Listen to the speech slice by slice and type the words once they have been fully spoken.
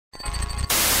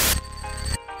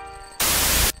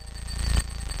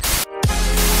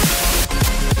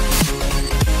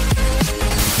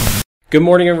Good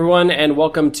morning, everyone, and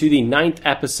welcome to the 9th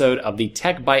episode of the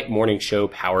TechByte Morning Show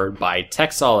powered by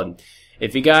TechSolid.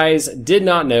 If you guys did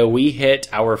not know, we hit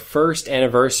our first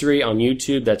anniversary on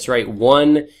YouTube. That's right,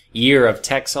 1 year of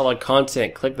TechSolid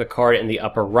content. Click the card in the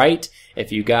upper right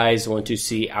if you guys want to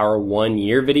see our 1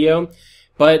 year video.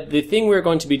 But the thing we're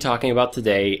going to be talking about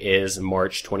today is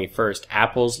March 21st,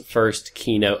 Apple's first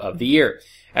keynote of the year.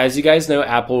 As you guys know,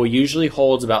 Apple usually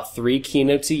holds about 3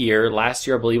 keynotes a year. Last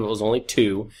year, I believe it was only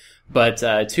 2. But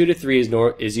 2 to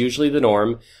 3 is usually the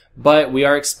norm. But we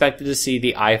are expected to see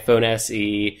the iPhone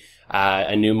SE,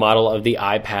 a new model of the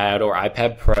iPad or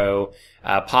iPad Pro,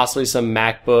 possibly some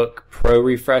MacBook Pro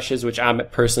refreshes, which I'm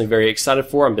personally very excited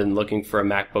for. I've been looking for a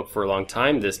MacBook for a long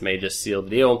time. This may just seal the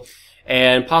deal.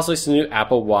 And possibly some new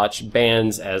Apple Watch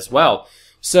bands as well.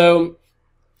 So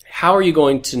how are you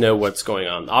going to know what's going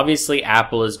on? Obviously,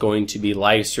 Apple is going to be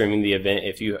live streaming the event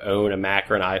if you own a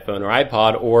Mac or an iPhone or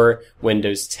iPod or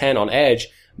Windows 10 on Edge.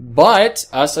 But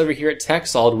us over here at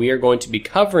TechSolid, we are going to be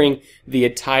covering the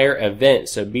entire event.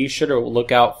 So be sure to look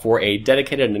out for a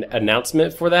dedicated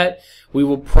announcement for that. We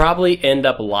will probably end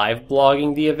up live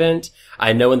blogging the event.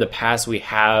 I know in the past we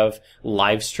have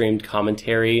live streamed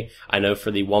commentary. I know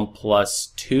for the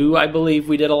OnePlus 2, I believe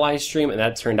we did a live stream, and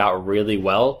that turned out really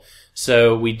well.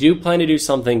 So we do plan to do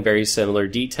something very similar.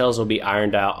 Details will be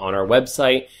ironed out on our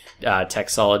website,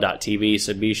 TechSolid.tv,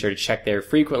 so be sure to check there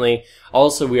frequently.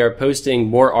 Also, we are posting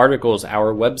more articles.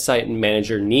 Our website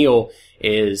manager, Neil,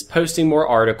 is posting more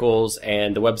articles,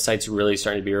 and the website's really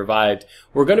starting to be revived.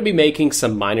 We're going to be making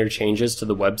some minor changes to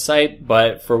the website,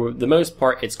 but for the most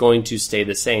part, it's going to stay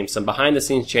the same. Some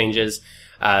behind-the-scenes changes,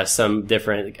 some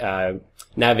different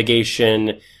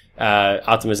navigation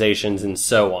optimizations, and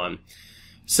so on.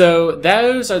 So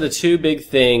those are the 2 big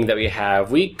things that we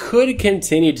have. We could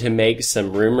continue to make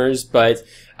some rumors, but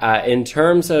in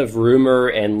terms of rumor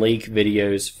and leak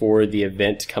videos for the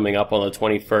event coming up on the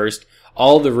 21st,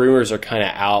 all the rumors are kind of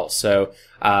out. So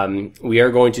we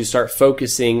are going to start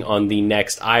focusing on the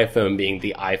next iPhone, being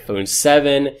the iPhone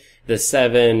 7, the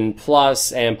 7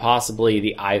 Plus, and possibly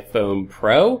the iPhone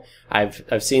Pro.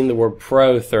 I've seen the word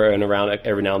Pro thrown around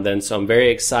every now and then, so I'm very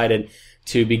excited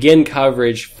to begin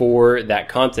coverage for that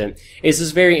content. This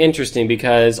is very interesting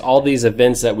because all these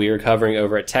events that we were covering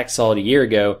over at TechSolid a year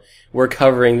ago, we're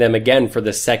covering them again for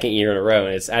the 2nd year in a row.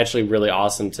 And it's actually really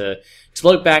awesome to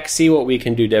look back, see what we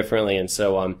can do differently, and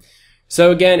so on.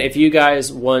 So again, if you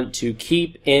guys want to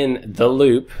keep in the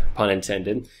loop, pun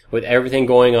intended, with everything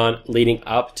going on leading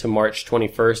up to March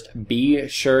 21st, be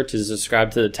sure to subscribe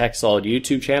to the TechSolid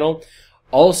YouTube channel.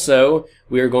 Also,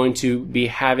 we are going to be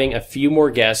having a few more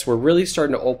guests. We're really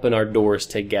starting to open our doors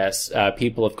to guests.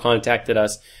 People have contacted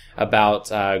us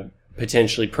about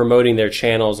potentially promoting their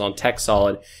channels on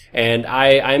TechSolid, and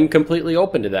I'm completely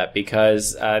open to that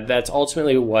because that's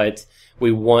ultimately what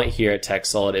we want here at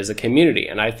TechSolid is a community,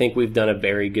 and I think we've done a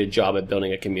very good job at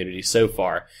building a community so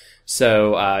far.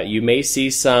 So you may see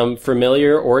some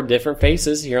familiar or different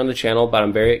faces here on the channel, but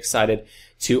I'm very excited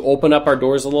to open up our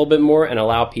doors a little bit more and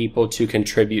allow people to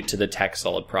contribute to the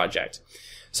TechSolid project.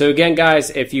 So again,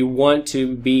 guys, if you want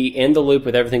to be in the loop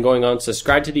with everything going on,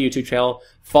 subscribe to the YouTube channel,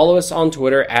 follow us on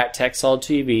Twitter at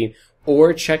TechSolidTV,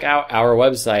 or check out our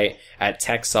website at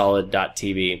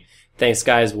TechSolid.tv. Thanks,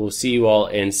 guys. We'll see you all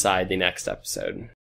inside the next episode.